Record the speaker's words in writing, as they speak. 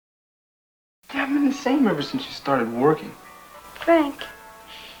You haven't been the same ever since you started working. Frank,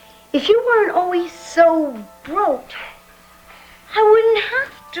 if you weren't always so broke, I wouldn't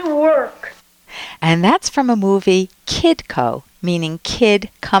have to work. And that's from a movie, Kidco, meaning kid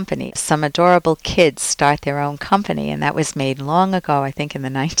company. Some adorable kids start their own company, and that was made long ago, I think in the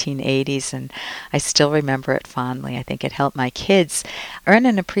 1980s, and I still remember it fondly. I think it helped my kids earn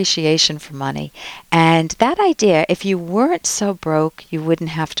an appreciation for money. And that idea, if you weren't so broke, you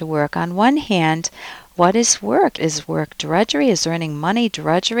wouldn't have to work. On one hand, what is work? Is work drudgery? Is earning money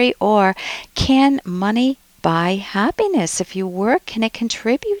drudgery? Or can money buy happiness? If you work, can it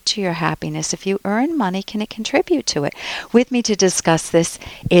contribute to your happiness? If you earn money, can it contribute to it? With me to discuss this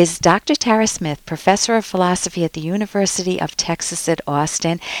is Dr. Tara Smith, professor of philosophy at the University of Texas at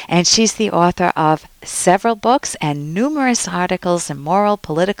Austin, and she's the author of several books and numerous articles in moral,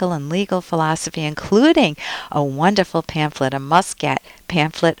 political, and legal philosophy, including a wonderful pamphlet, a must-get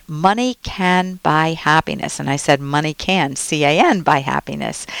pamphlet, Money Can Buy Happiness. And I said money can, C-A-N, buy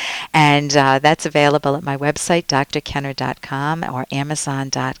happiness. And that's available at my website, drkenner.com or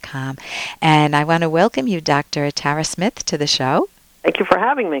amazon.com. And I want to welcome you, Dr. Tara Smith, to the show. Thank you for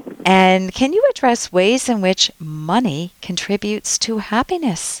having me. And can you address ways in which money contributes to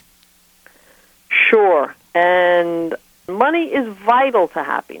happiness? Sure. And money is vital to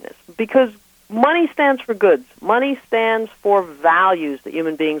happiness because money stands for goods. Money stands for values that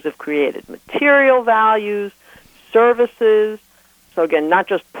human beings have created. Material values, services. So again, not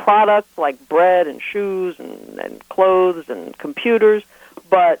just products like bread and shoes and clothes and computers,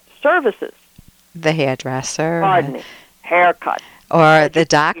 but services. The hairdresser. Gardening, haircut. Or the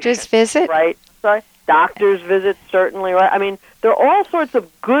doctor's visit. Right. Sorry. Doctor's visit, certainly, right? I mean, there are all sorts of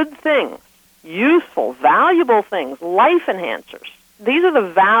good things, useful, valuable things, life enhancers. These are the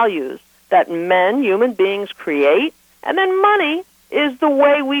values that men, human beings, create, and then money is the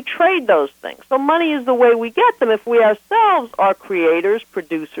way we trade those things. So money is the way we get them if we ourselves are creators,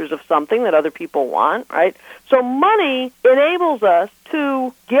 producers of something that other people want, right? So money enables us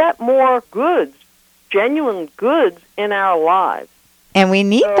to get more goods, genuine goods in our lives. And we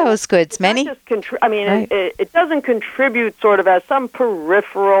need those goods. Many. Right. It doesn't contribute sort of as some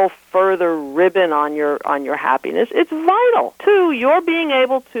peripheral further ribbon on your happiness. It's vital to your being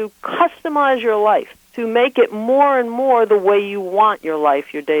able to customize your life, to make it more and more the way you want your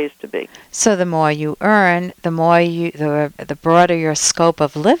life, your days to be. So the more you earn, the broader your scope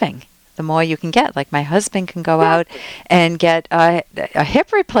of living. The more you can get. Like my husband can go out and get a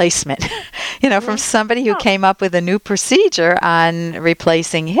hip replacement, from somebody who came up with a new procedure on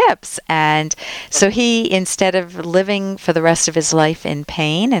replacing hips. And so he, instead of living for the rest of his life in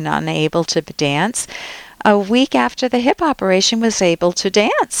pain and unable to dance, a week after the hip operation was able to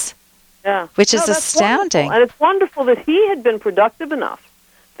dance. Yeah. Which is astounding. Wonderful. And it's wonderful that he had been productive enough,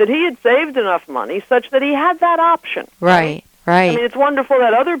 that he had saved enough money such that he had that option. Right. I mean, it's wonderful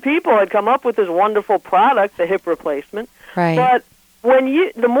that other people had come up with this wonderful product, the hip replacement. Right. But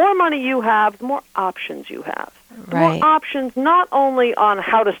the more money you have, the more options you have. The more options not only on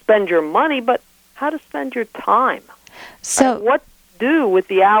how to spend your money, but how to spend your time. So what to do with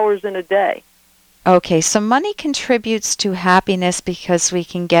the hours in a day. Okay, so money contributes to happiness because we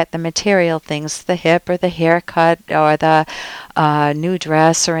can get the material things, the hip or the haircut or the new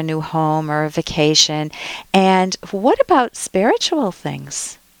dress or a new home or a vacation. And what about spiritual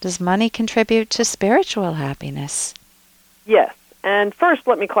things? Does money contribute to spiritual happiness? Yes. And first,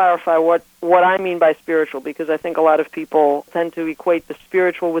 let me clarify what I mean by spiritual, because I think a lot of people tend to equate the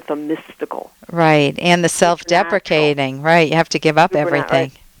spiritual with the mystical. Right, and the self-deprecating. Right, you have to give up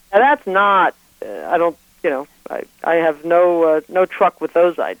everything. Right. Now, that's not... I have no truck with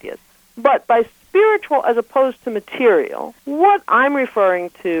those ideas. But by spiritual as opposed to material, what I'm referring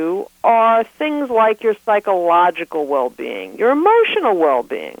to are things like your psychological well-being, your emotional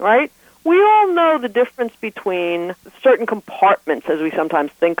well-being, right? We all know the difference between certain compartments, as we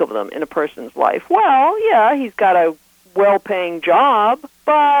sometimes think of them, in a person's life. Well, yeah, he's got a well-paying job,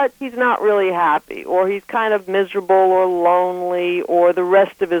 but he's not really happy, or he's kind of miserable or lonely, or the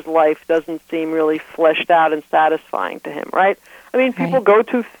rest of his life doesn't seem really fleshed out and satisfying to him, right? I mean, people go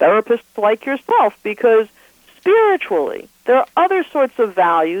to therapists like yourself because spiritually there are other sorts of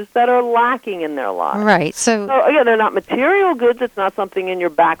values that are lacking in their lives. Right. So again, they're not material goods. It's not something in your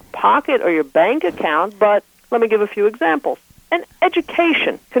back pocket or your bank account, but let me give a few examples. And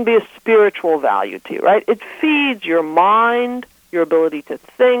education can be a spiritual value to you, right? It feeds your mind, your ability to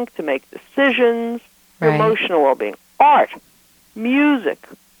think, to make decisions, your emotional well-being. Art, music,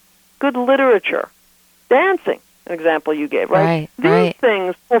 good literature, dancing, an example you gave, right? These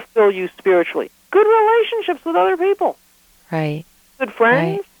things fulfill you spiritually. Good relationships with other people. Right. Good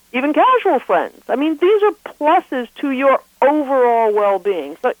friends, even casual friends. I mean, these are pluses to your overall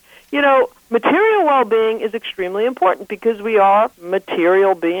well-being. So, material well-being is extremely important because we are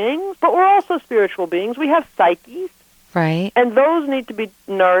material beings, but we're also spiritual beings. We have psyches. Right. And those need to be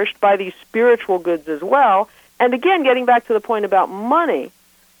nourished by these spiritual goods as well. And again, getting back to the point about money,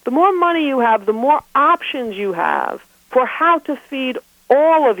 the more money you have, the more options you have for how to feed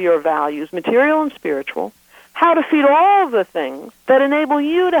all of your values, material and spiritual, how to feed all of the things that enable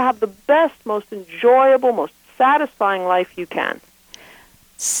you to have the best, most enjoyable, most satisfying life you can.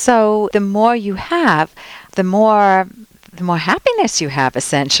 So the more you have, the more happiness you have,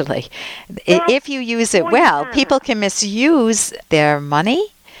 essentially. If you use it well, people can misuse their money.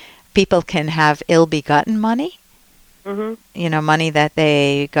 People can have ill-begotten money. Mm-hmm. Money that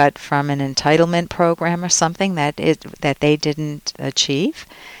they got from an entitlement program or something that they didn't achieve.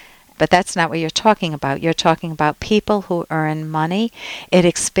 But that's not what you're talking about. You're talking about people who earn money. It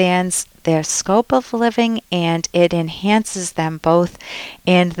expands their scope of living, and it enhances them both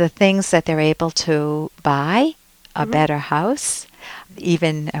in the things that they're able to buy, a better house,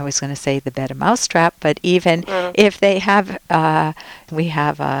 even, I was going to say the better mousetrap, but even if they have, we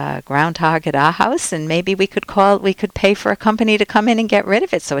have a groundhog at our house, and maybe we could pay for a company to come in and get rid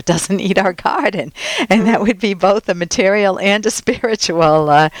of it so it doesn't eat our garden. And that would be both a material and a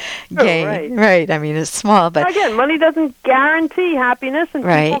spiritual gain. Right. I mean, it's small, but... Again, money doesn't guarantee happiness, and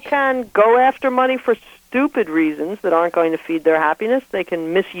people can go after money for stupid reasons that aren't going to feed their happiness. They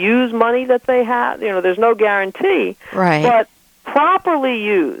can misuse money that they have. There's no guarantee. Right. But properly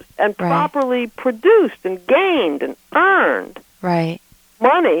used and properly produced and gained and earned. Right.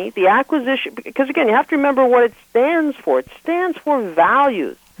 Money, the acquisition, because again, you have to remember what it stands for. It stands for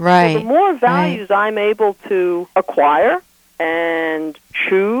values. Right. So the more values I'm able to acquire and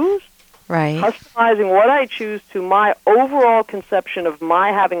choose, customizing what I choose to my overall conception of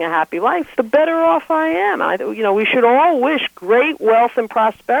my having a happy life, the better off I am. We should all wish great wealth and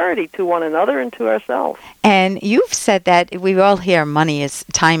prosperity to one another and to ourselves. And you've said that we all hear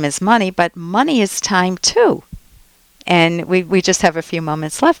time is money, but money is time too. And we just have a few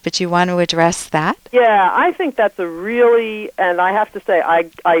moments left, but you want to address that? Yeah, I think that's and I have to say,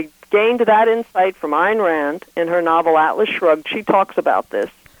 I gained that insight from Ayn Rand in her novel Atlas Shrugged. She talks about this.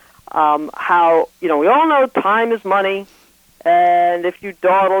 How, we all know time is money, and if you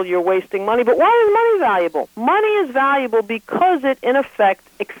dawdle, you're wasting money. But why is money valuable? Money is valuable because it, in effect,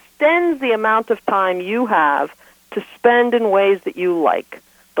 extends the amount of time you have to spend in ways that you like.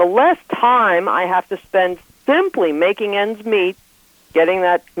 The less time I have to spend simply making ends meet, getting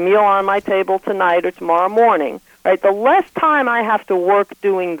that meal on my table tonight or tomorrow morning, right? The less time I have to work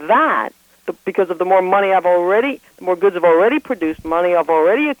doing that, because of the more goods I've already produced, money I've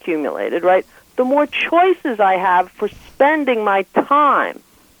already accumulated, right? The more choices I have for spending my time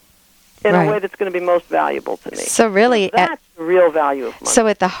in a way that's going to be most valuable to me. So really, that's the real value of money. So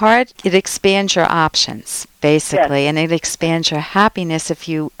at the heart, it expands your options, basically, and it expands your happiness if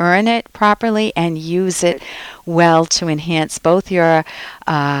you earn it properly and use it well to enhance both your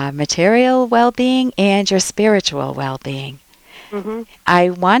material well-being and your spiritual well-being. Mm-hmm. I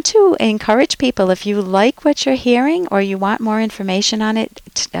want to encourage people, if you like what you're hearing or you want more information on it,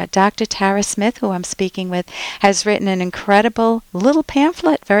 Dr. Tara Smith, who I'm speaking with, has written an incredible little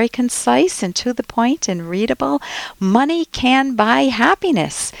pamphlet, very concise and to the point and readable. Money can buy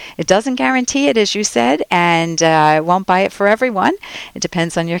happiness. It doesn't guarantee it, as you said, and it won't buy it for everyone. It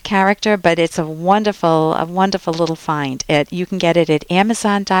depends on your character, but it's a wonderful little find. You can get it at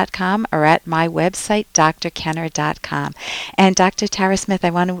Amazon.com or at my website, drkenner.com. And Dr. Tara Smith, I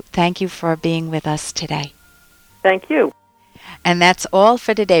want to thank you for being with us today. Thank you. And that's all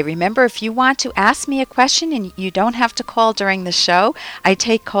for today. Remember, if you want to ask me a question, and you don't have to call during the show, I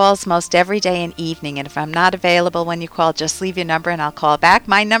take calls most every day and evening. And if I'm not available when you call, just leave your number and I'll call back.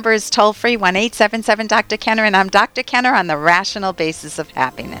 My number is toll-free, 1-877-Dr. Kenner, and I'm Dr. Kenner on the Rational Basis of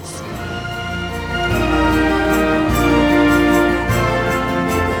Happiness.